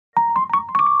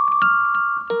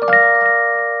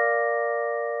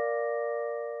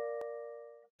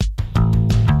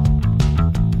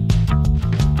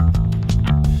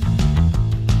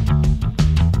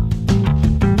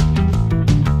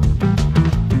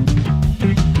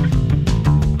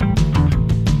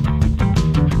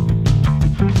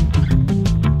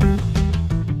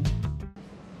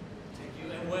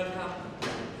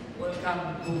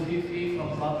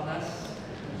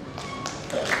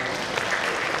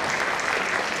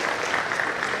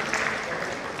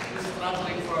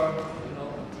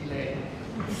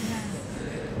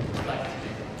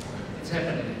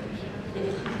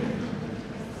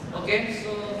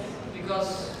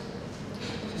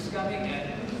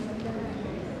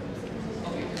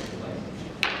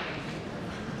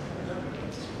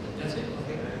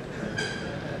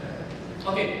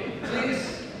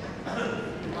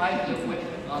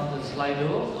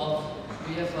Slido.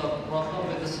 We have a problem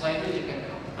with the Slido. You can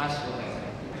ask your hand.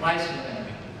 Raise your hand.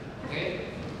 Okay.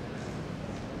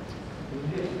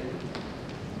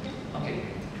 Okay.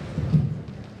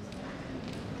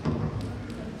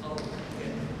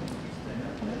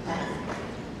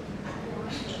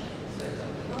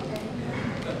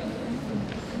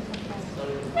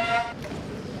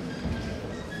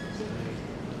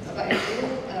 Bapak Ibu,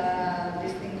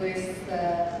 distinguished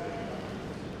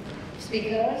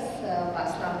speakers, Pak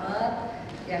Slamet,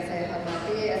 yang saya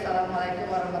hormati, Assalamualaikum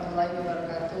warahmatullahi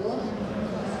wabarakatuh.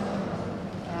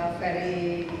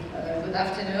 Very good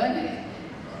afternoon.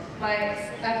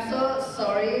 I'm so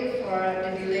sorry for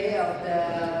the delay of the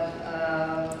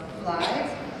flight,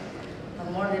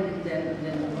 more than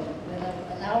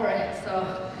an hour. So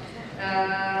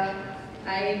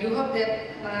I do hope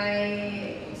that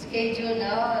my schedule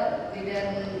now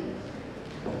didn't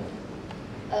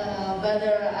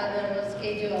bother other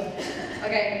schedule.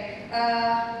 Okay,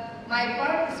 my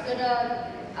part is gonna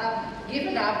give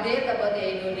an update about the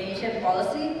Indonesian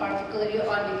policy, particularly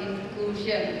on the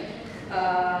inclusion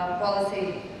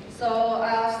policy. So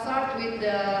I'll start with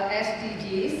the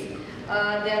SDGs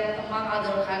that among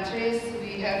other countries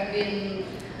we have been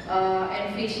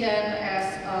envisioned as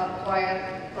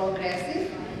quite progressive.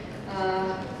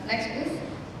 Next please.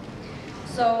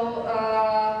 So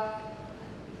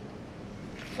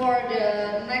for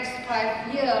the next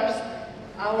 5 years,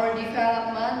 our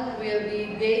development will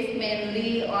be based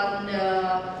mainly on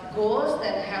the goals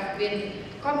that have been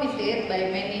committed by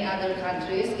many other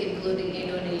countries, including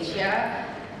Indonesia,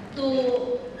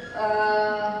 to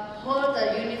hold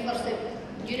the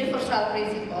universal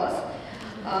principles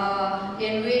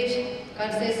in which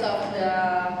consists of the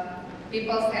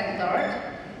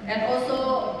people-centered and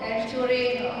also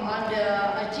ensuring on the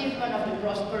achievement of the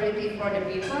prosperity for the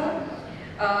people,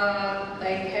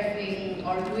 like having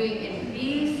or doing in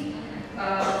peace,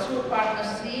 through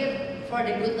partnership for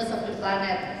the goodness of the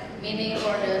planet, meaning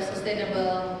for the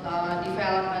sustainable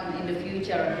development in the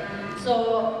future.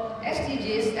 So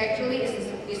SDGs actually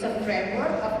is a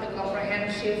framework of the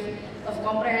comprehensive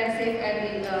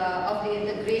and of the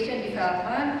integration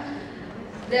development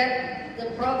that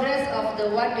the progress of the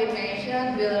one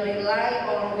dimension will rely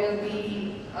or will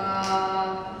be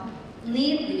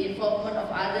need the involvement of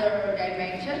other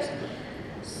dimensions.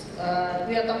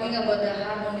 We are talking about the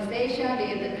harmonization, the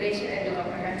integration, and the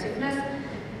comprehensiveness.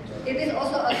 It is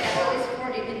also a catalyst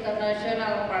for the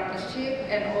international partnership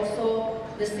and also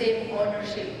the same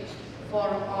ownership for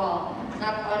all,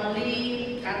 not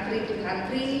only country to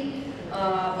country,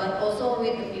 but also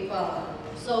with the people.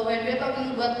 So when we're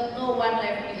talking about no one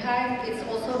left behind, it's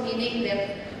also meaning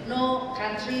that no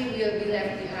country will be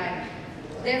left behind.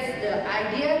 That's the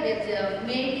idea, that's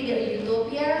maybe the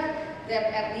utopia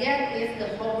that at the end is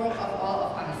the homework of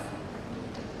all of us.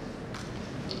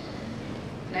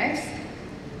 Next,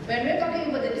 when we're talking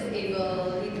about the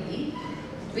disability,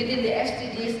 within the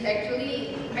SDGs,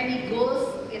 actually many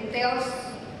goals entails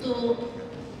to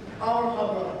our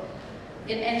homework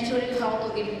in ensuring how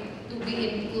to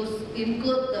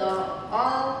include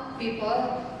all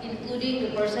people, including the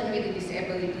person with a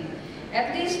disability.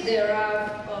 At least there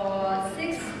are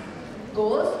 6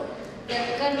 goals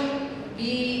that can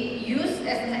be used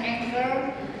as an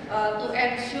anchor to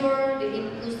ensure the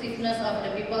inclusiveness of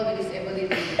the people with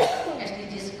disability.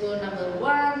 SDGs goal number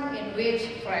 1, in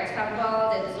which, for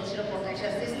example, that the social protection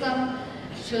system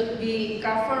should be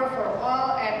covered for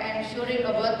all and ensuring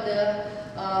about the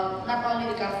not only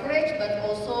the coverage but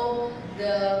also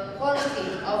the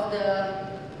quality of the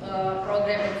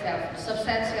program itself,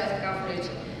 substantial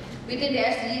coverage. Within the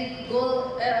SDG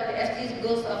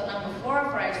goals of number 4,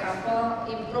 for example,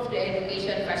 improve the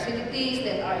education facilities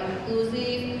that are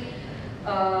inclusive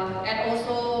and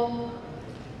also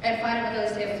environmental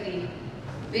safety.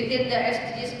 Within the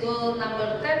SDGs goal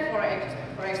number 10,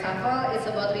 for example, it's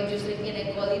about reducing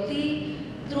inequality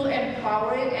through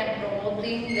empowering and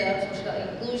promoting the social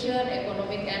inclusion,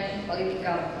 economic and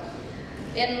political.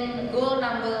 In goal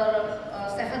number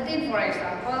 17, for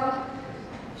example,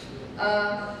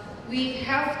 we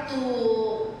have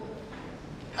to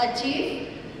achieve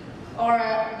or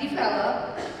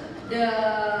develop the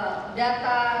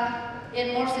data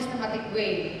in more systematic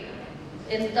way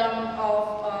in terms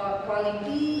of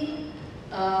quality,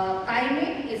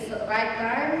 timing, it's the right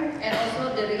time, and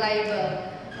also the reliability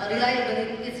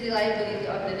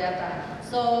of the data.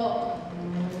 So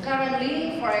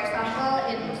currently, for example,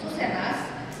 in Susenas,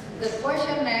 the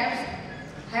questionnaires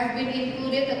have been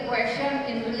included a question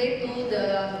in relate to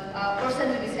the person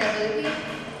with disability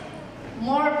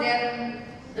more than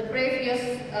the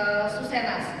previous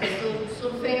SUSENAS, the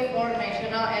Survey for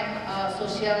National and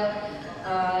Social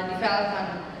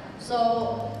Development.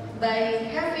 So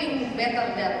by having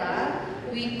better data,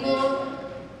 we could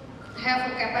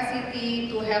have a capacity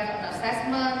to have an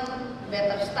assessment,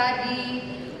 better study,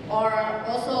 or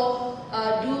also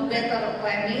do better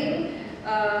planning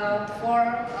for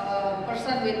a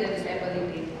person with a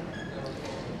disability.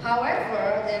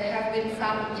 However, there have been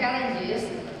some challenges,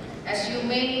 as you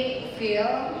may feel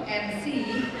and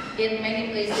see in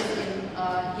many places in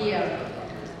here.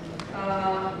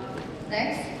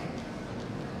 Next.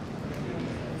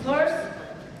 First,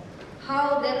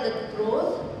 how that the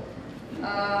growth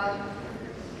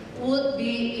would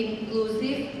be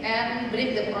inclusive and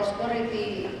bring the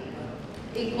prosperity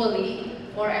equally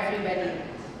for everybody.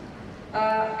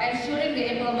 Ensuring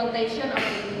the implementation of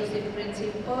the inclusive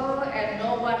principle and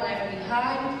no one left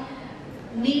behind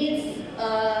needs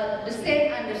the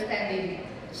same understanding,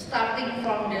 starting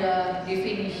from the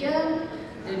definition,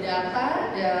 the data,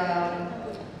 the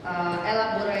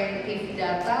elaborative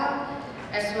data,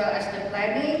 as well as the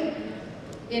planning,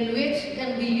 in which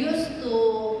can be used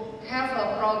to have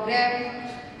a program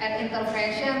and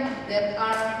intervention that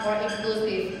are more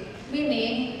inclusive,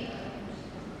 meaning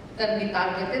can be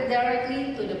targeted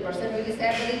directly to the person with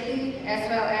disability, as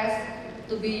well as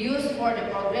to be used for the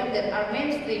program that are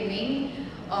mainstreaming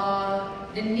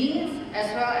the needs as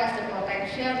well as the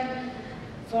protection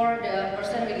for the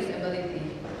person with disability.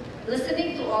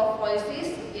 Listening to all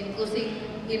voices,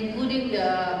 including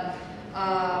the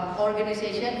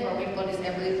organization for people with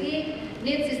disability,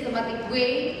 needs systematic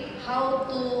way how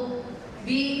to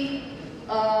be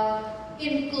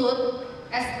include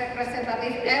as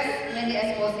representative as many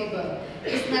as possible.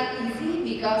 It's not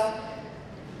easy because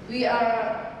we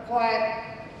are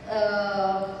quite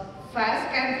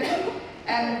fast country,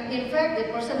 and in fact the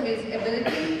person with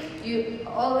disability, you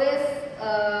always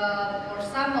or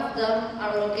some of them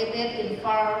are located in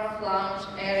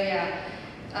far-flung area.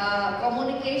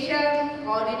 Communication,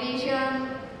 coordination,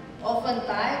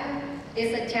 oftentimes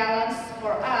is a challenge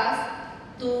for us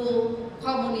to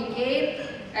communicate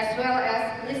as well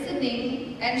as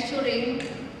listening, ensuring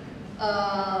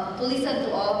to listen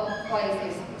to all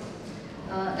voices.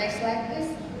 Next slide,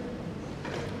 please.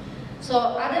 So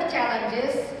other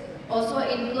challenges also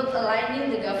include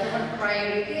aligning the government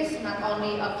priorities not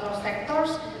only across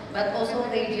sectors but also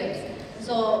regions.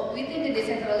 So within the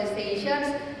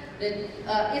decentralizations,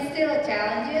 it's still a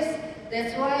challenges.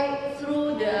 That's why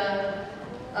through the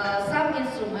some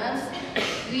instruments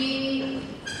we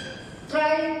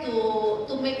try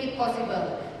to make it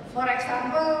possible. For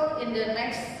example, in the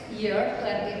next year,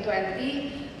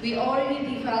 2020, we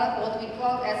already developed what we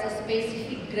call as a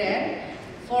specific grant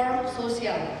for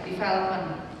social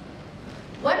development.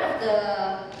 One of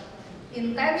the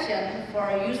intention for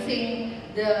using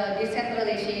the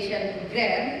decentralization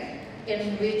grant,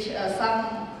 in which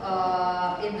some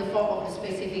in the form of the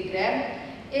specific grant,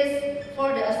 is for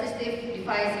the assistive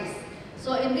devices.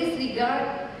 So in this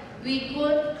regard, we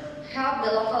could help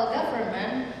the local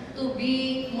government to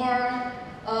be more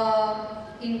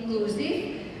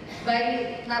inclusive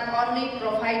by not only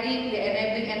providing the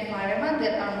enabling environment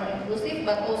that are more inclusive,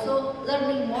 but also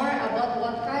learning more about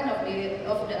what kind of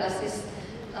the assistive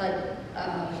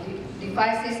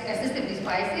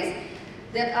devices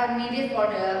that are needed for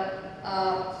the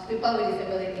people with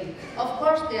disability. Of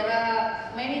course, there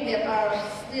are many that are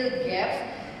still gaps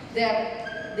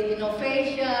that the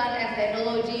innovation and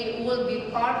technology will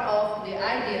be part of the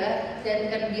idea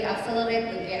that can be accelerate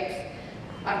the gaps,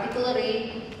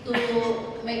 particularly to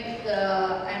make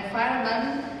the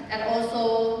environment and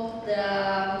also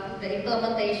the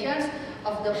implementations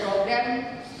of the program,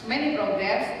 many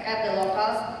programs at the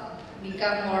locals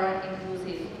become more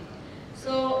inclusive.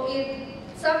 So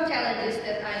some challenges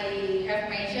that I have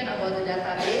mentioned about the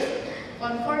database,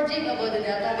 converging about the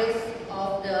database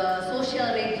of the social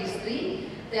registry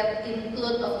that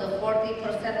include of the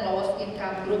 40% lowest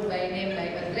income group by name, by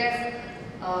address,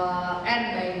 and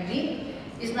by need,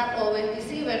 is not always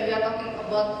easy when we are talking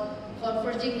about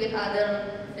converging with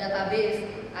other database,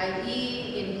 i.e.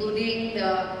 including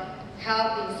the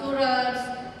health insurance,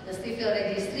 the civil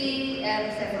registry,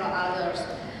 and several others.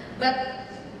 But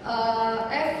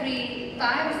every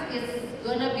time it's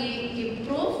gonna be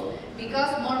improved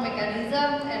because more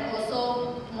mechanism and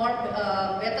also more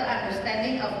better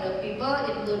understanding of the people,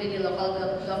 including the local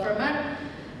government,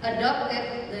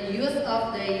 adopted the use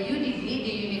of the UDB,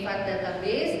 the Unified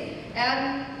Database,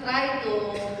 and try to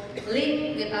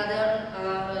link with other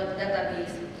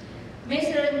database.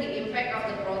 Measuring the impact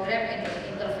of the program and the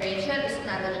intervention is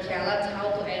another challenge, how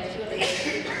to ensure the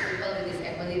people with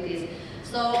disabilities.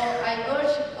 So I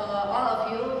urge all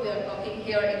of you, we are talking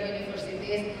here in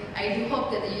universities. I do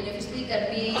hope that the university can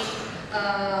be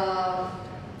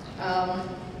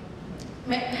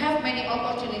have many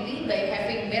opportunities by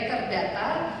having better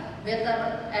data, better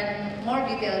and more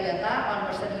detailed data on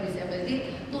persons with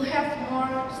disability, to have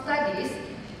more studies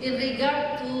in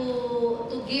regard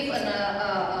to give an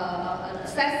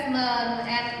assessment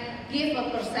and give a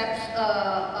perception,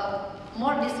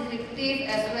 more descriptive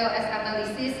as well as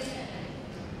analysis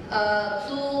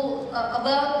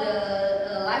about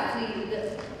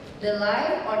the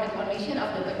life or the condition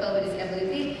of the people with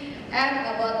disability,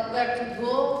 and about where to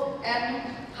go and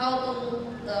how to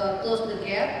close the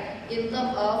gap in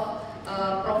terms of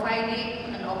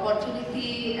providing an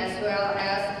opportunity as well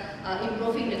as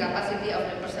improving the capacity of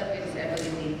the person with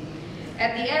disability.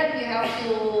 At the end, we have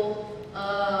to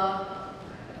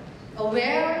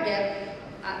aware that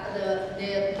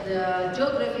the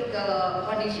geographical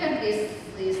condition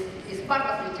is part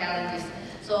of the challenges.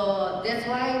 So that's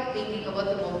why thinking about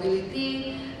the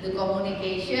mobility, the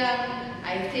communication,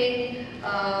 I think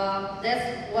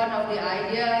that's one of the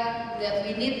ideas that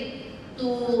we need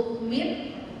to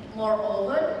meet more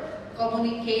often,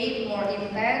 communicate more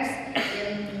intense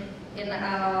in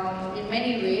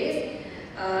many ways,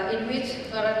 in which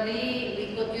currently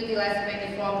we could utilize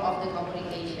many forms of the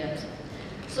communications.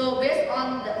 So based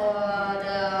on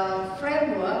the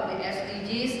framework, the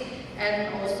SDGs,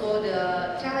 and also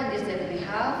the challenges that we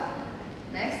have,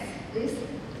 next please,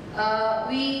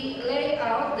 we lay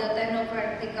out the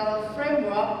technocratical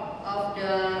framework of the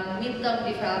midterm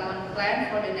development plan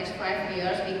for the next 5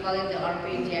 years. We call it the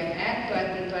RPJMN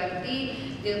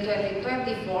 2020 till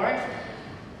 2024.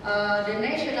 The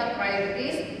national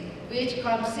priorities, which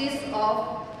consists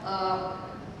of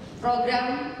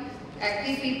program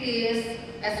activities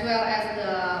as well as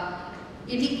the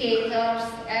indicators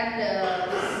and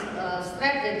the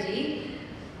strategy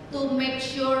to make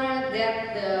sure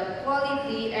that the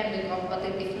quality and the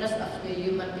competitiveness of the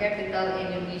human capital in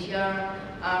Indonesia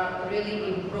are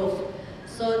really improved.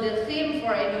 So the theme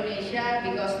for Indonesia,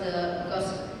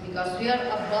 because we are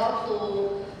about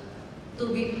to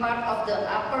be part of the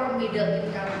upper middle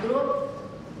income group,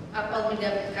 upper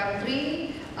middle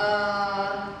country,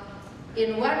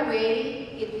 in one way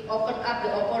it opened up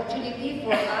the opportunity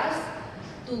for us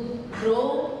to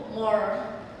grow more,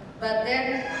 but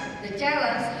then the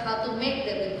challenge how to make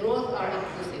that the growth are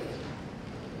inclusive.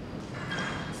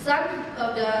 Some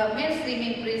of the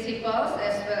mainstreaming principles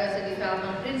as well as the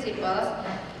development principles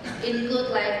include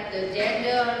like the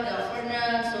gender,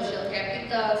 governance, social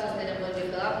capital, sustainable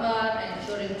development,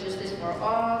 ensuring justice for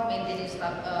all, maintaining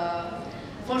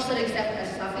fostering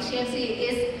self-sufficiency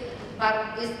is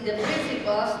the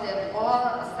principles that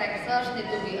all sectors need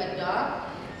to be adopted,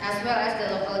 as well as the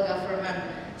local government.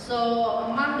 So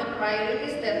among the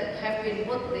priorities that have been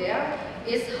put there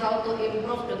is how to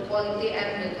improve the quality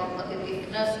and the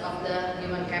competitiveness of the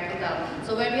human capital.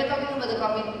 So when we are talking about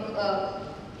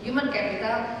the human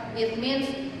capital, it means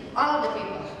all the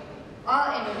people,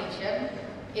 all Indonesians,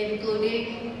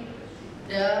 including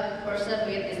the person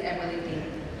with disability.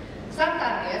 Some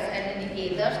targets and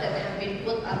indicators that have been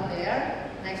put up there,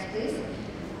 next please,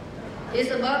 is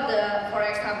about the, for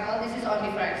example, this is only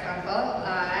for example,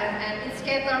 and it's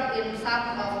catered in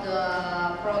some of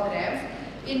the programs,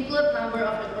 include number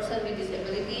of the person with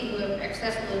disability who have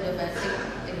access to the basic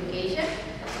education,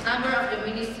 number of the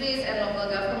ministries and local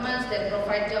governments that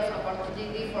provide jobs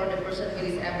opportunity for the person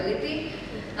with disability,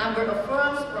 number of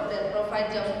firms that provide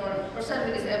jobs for the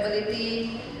person with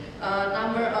disability,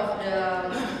 number of the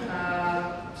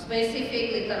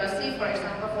specific literacy, for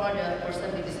example, for the person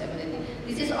with disability.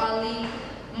 This is only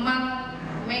among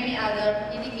many other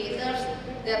indicators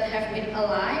that have been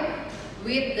aligned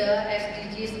with the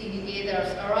SDGs indicators.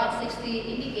 Around 60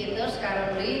 indicators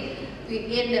currently,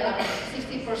 in the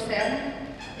 60%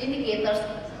 indicators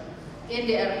in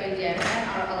the RPJMN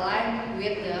are aligned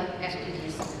with the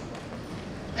SDGs.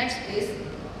 Next please.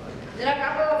 There are a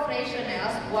couple of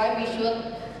rationales why we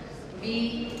should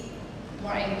be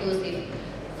more inclusive.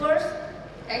 First,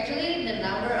 actually the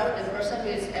number of the person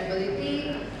with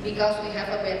disability, because we have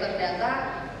a better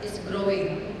data, is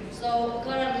growing. So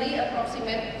currently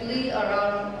approximately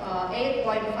around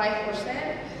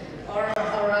 8.5% or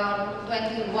around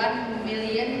 21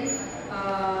 million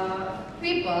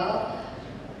people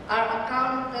are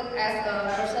accounted as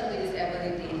a person with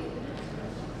disability.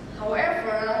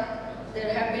 However,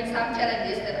 there have been some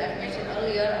challenges that I've mentioned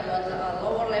earlier about the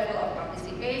lower level of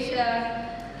participation,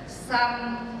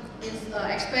 some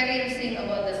experiencing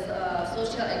about the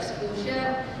social exclusion,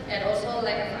 and also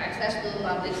lack of access to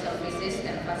public services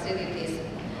and facilities.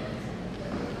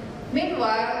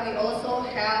 Meanwhile, we also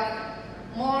have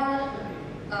more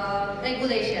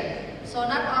regulation. So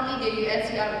not only the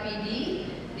UNCRPD,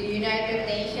 the United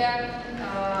Nations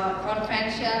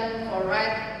Convention for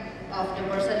Rights of the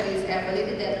Person with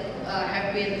Disability that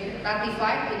have been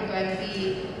ratified in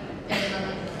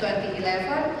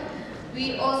 2011,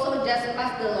 we also just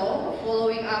passed the law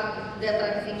following up the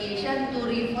ratification to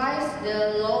revise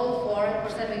the law for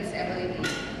person with disability.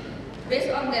 Based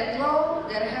on that law,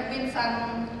 there have been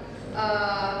some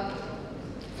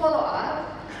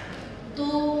follow-up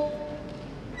to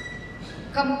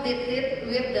complete it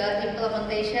with the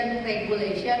implementation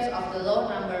regulations of the law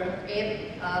number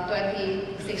 8,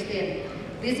 2016.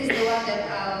 This is the one that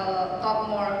I'll talk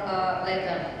more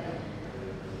later.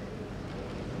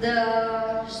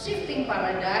 The shifting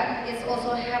paradigm is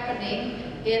also happening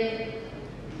in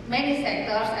many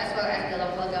sectors as well as the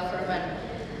local government.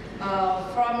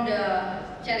 From the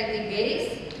charity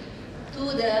base to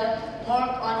the more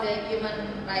on the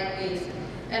human rights base.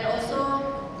 And also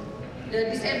the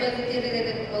disability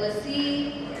related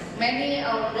policy, many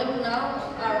of them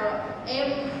now are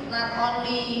aimed not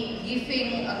only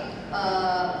giving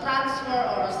a transfer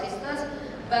or assistance,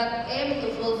 but aim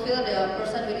to fulfill the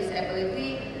person with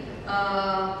disability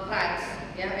rights,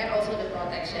 and also the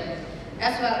protection,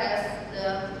 as well as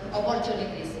the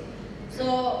opportunities.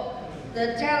 So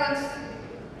the challenge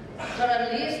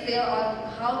currently is still on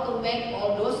how to make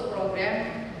all those programs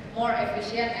more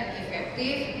efficient and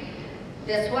effective.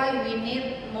 That's why we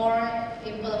need more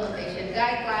implementation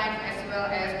guidelines as well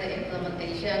as the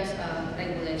implementations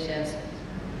regulations.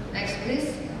 Next,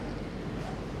 please.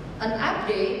 An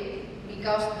update,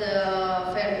 because the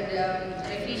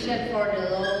revision for the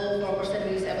law for person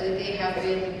with disability have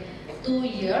been 2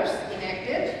 years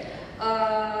enacted.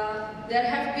 There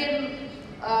have been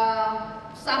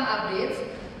some updates.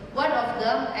 One of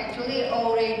them actually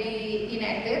already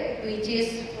enacted, which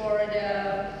is for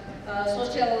the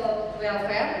social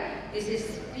welfare. This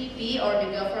is PP, or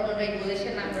the government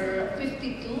regulation number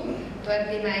 52,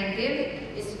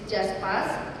 2019, is just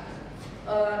passed.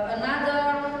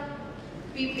 Another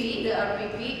PP, the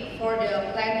RPP, for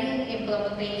the planning,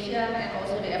 implementation, and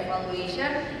also the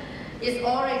evaluation is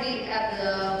already at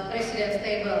the President's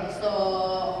table. So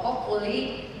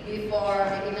hopefully before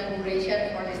the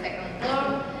inauguration for the second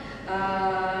term,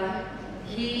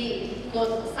 he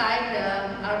could sign the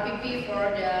RPP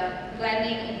for the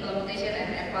planning, implementation, and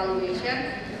evaluation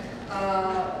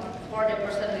for the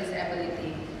person with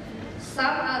disability.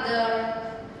 Some other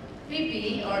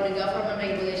PP or the government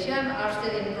regulation are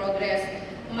still in progress,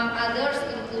 among others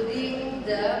including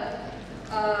the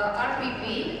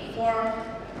RPP for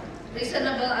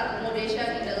reasonable accommodation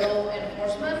in the law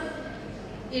enforcement,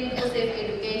 inclusive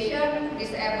education,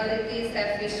 disability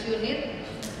service unit.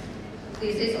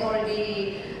 This is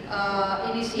already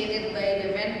initiated by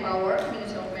the Manpower,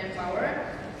 Ministry of Manpower.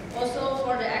 Also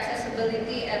for the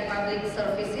accessibility and public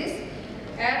services.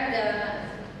 And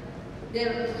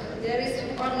there is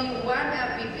only one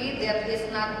RPP that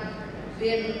is not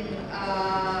been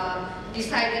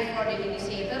decided for the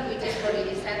initiator, which is for the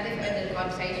incentive and the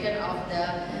compensation of the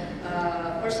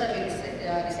person with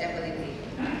disability.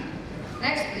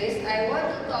 Next, please. I want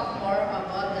to talk more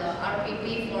about the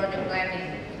RPP for the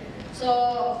planning. So,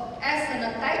 as an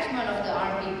attachment of the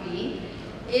RPP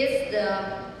is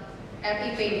the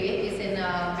RPPD is in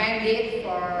a mandate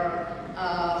for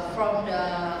from the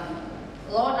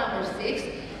law number 6.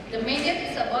 The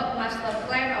mandate is about master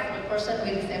plan of the person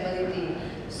with disability.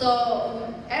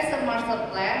 So, as a master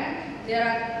plan, there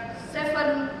are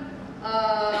 7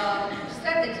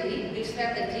 big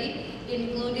strategy,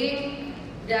 including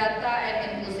data and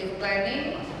inclusive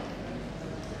planning,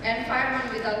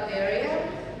 environment without barrier,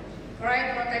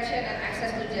 right protection and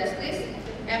access to justice,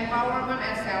 empowerment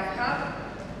and self-help,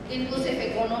 inclusive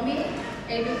economy,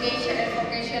 education and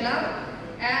vocational,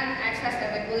 and access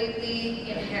and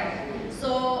equality in health.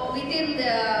 So within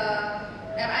the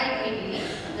RIPD,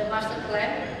 the master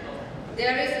plan,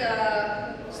 there is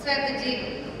a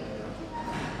strategic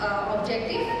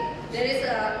objective, there is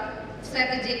a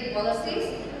strategic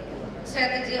policies,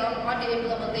 strategy on the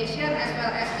implementation, as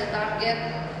well as the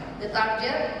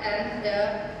target and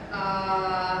the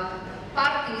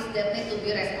parties that need to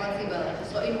be responsible.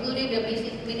 So including the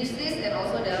ministries and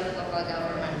also the local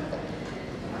government.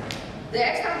 The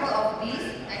example of these,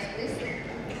 next please.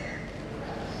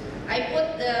 I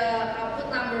put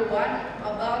number 1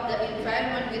 about the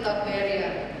environment without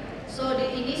barrier. So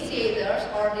the initiators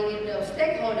or the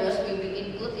stakeholders will be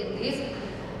included in this.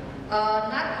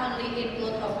 Not only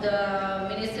include of the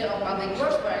Ministry of Public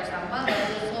Works, for example, but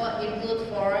also include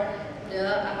for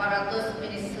the apparatus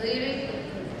ministry,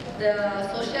 the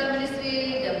social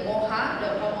ministry, the MOHA,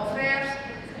 the Home Affairs,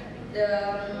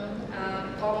 the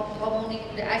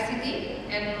ICT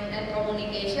and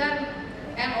communication,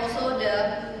 and also the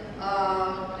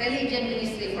religion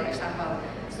ministry, for example.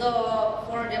 So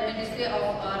for the Ministry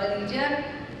of Religion,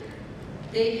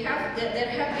 there have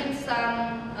been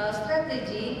some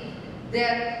strategy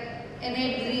that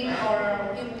enabling or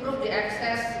improve the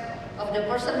access of the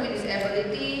person with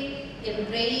disability in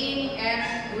praying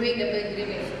and doing the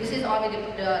pilgrimage. This is only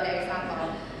the example.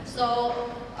 So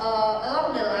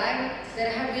along the line,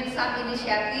 there have been some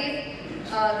initiatives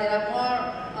that are more,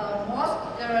 most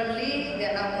currently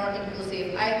that are more inclusive.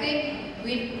 I think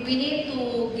we need to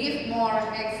give more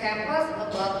examples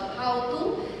about how to,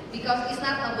 because it's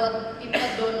not about people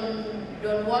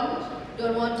don't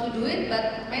want to do it,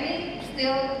 but many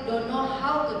still don't know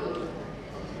how to do it.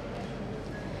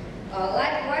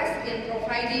 Likewise, in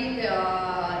providing the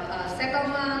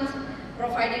settlements,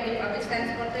 providing the public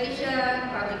transportation,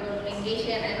 public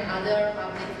communication, and other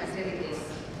public facilities.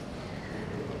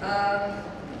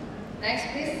 Next,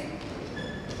 please.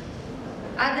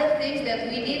 Other things that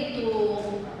we need to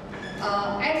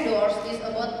endorse is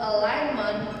about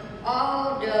alignment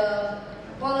all the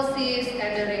policies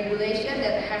and the regulation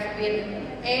that have been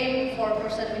aimed for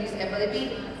persons with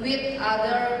disability with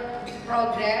other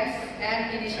programs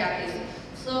and initiatives.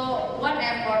 So one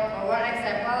effort or one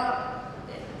example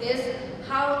is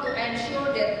how to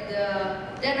ensure that the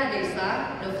Dana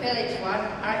Desa, the village one,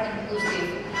 are inclusive.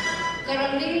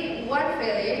 Currently, one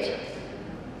village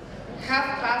have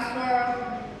transferred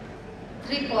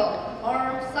triple,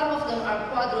 or some of them are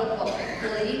quadruple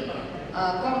actually,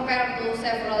 compared to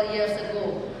several years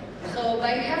ago. So by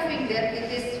having that,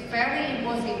 it is very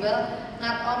impossible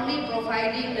not only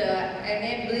providing the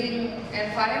enabling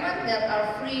environment that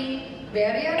are free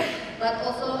barriers, but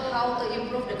also how to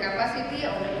improve the capacity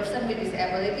of the person with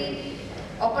disability,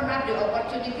 open up the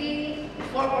opportunity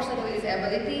for person with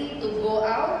disability to go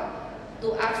out,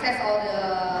 to access all the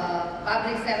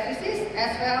public services,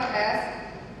 as well as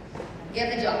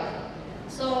get a job.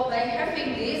 So by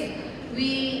having this,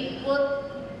 we would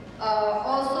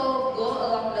also go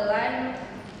along the line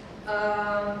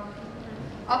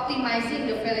optimizing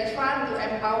the village fund to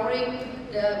empowering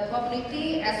the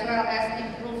community as well as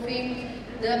improving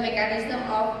the mechanism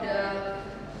of the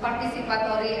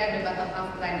participatory and the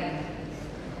bottom-up planning.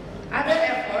 Other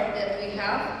effort that we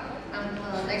have,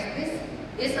 next please,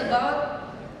 is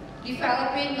about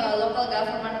developing a local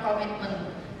government commitment.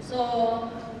 So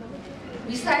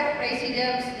besides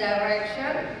President's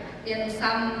direction in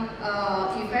some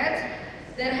events,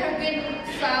 there have been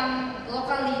some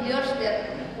local leaders that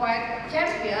quite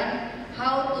champion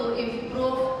how to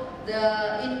improve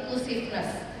the inclusiveness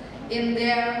in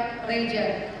their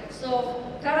region. So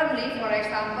currently, for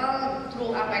example,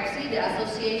 through APEXI, the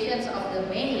associations of the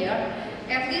mayor,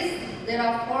 at least there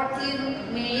are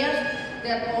 14 mayors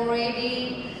that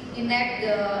already enact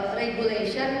the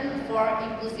regulation for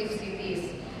inclusive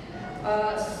cities.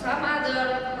 Some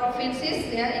other provinces,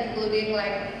 including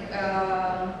like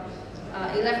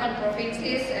 11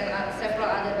 provinces and several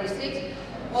other districts,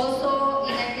 also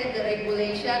enacted the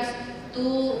regulations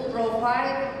to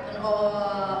provide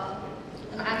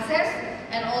an access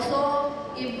and also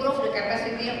improve the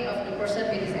capacity of the person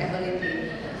with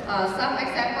disability. Some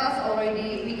examples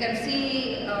already we can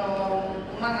see,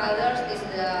 among others, is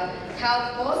the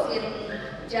health post in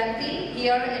Janti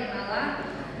here in Malang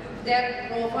that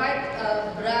provide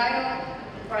braille,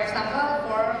 for example,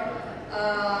 for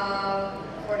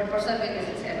the person with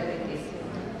disabilities.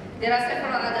 There are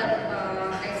several other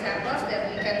examples that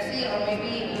we can see, or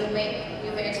maybe you may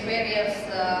experience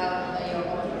your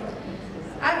own.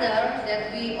 Other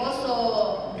that we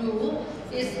also do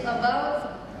is about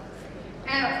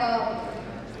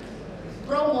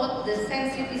promote the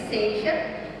sensitization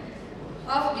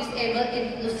of disabled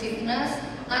inclusiveness,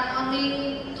 not only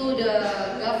to the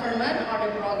government or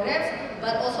the programs,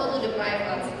 but also to the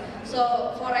private. So,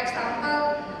 for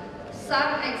example,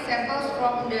 some examples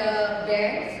from the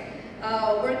banks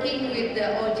working with the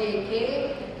OJK,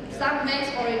 some banks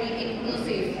already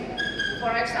inclusive.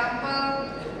 For example,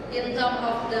 in terms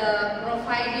of the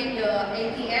providing the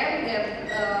ATM that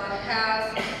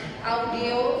has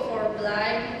audio for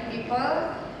blind people,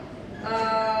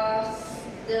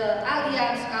 the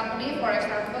Alliance company, for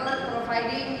example,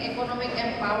 providing economic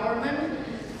empowerment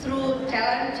through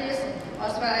challenges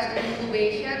as well as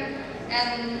incubation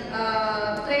and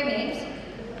trainings,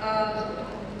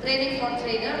 training for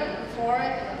trainer for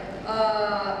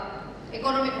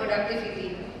economic productivity.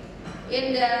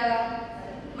 In the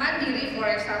Mandiri, for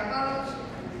example,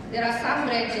 there are some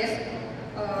branches,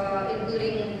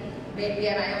 including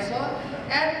Bappenas also,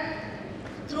 and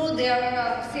through their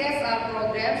CSR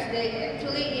programs, they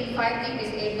actually inviting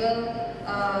disabled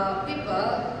people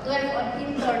to have an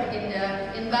intern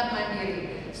in Bank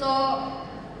Mandiri. So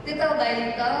little by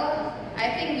little,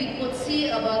 I think we could see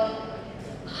about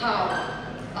how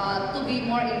to be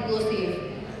more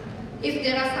inclusive. If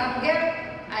there are some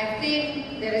gaps, I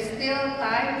think there is still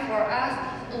time for us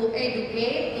to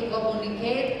educate, to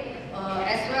communicate,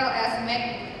 as well as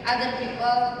make other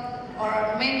people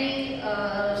or many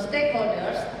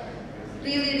stakeholders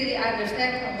really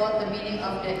understand about the meaning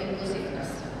of the inclusiveness.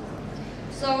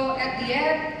 So at the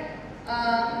end,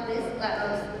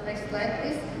 next slide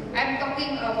please. I'm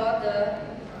talking about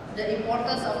the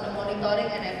importance of the monitoring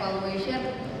and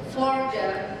evaluation for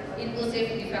the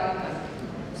inclusive development.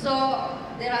 So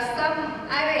there are some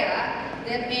area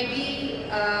that maybe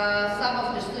some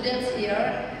of the students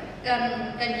here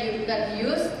can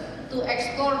use to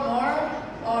explore more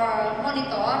or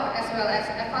monitor as well as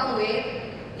evaluate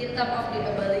in terms of the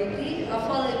ability,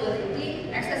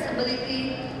 availability,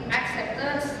 accessibility,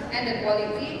 acceptance, and the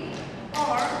quality.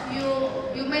 Or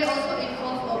you may also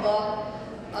involve about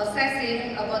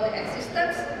assessing about the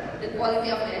existence, the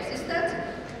quality of the existence,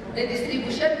 the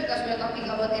distribution, because we are talking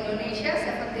about Indonesia,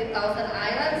 17,000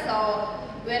 islands. So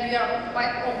when we are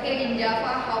quite okay in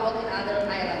Java, how about in other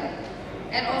islands?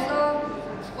 And also,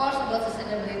 of course, about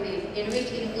sustainability, in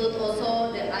which include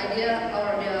also the idea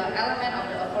or the element of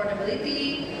the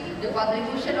affordability, the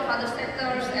contribution of other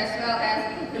sectors, as well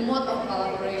as the mode of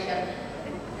collaboration.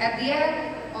 At the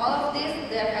end, all of this,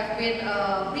 there have been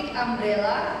a big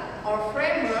umbrella or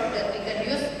framework that we can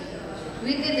use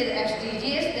within the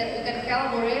SDGs, that we can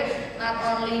collaborate not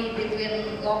only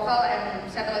between local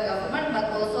and central government, but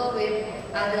also with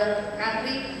other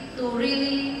countries to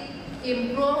really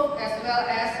improve, as well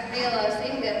as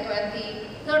realizing that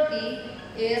 2030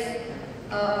 is,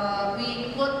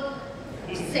 we could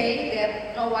say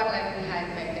that no one left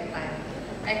behind back in time.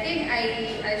 I think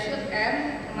I should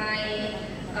end my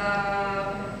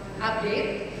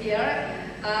update here.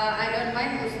 I don't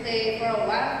mind to stay for a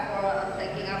while for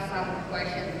taking up some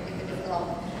questions if it is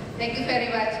long. Thank you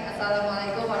very much.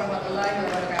 Assalamualaikum.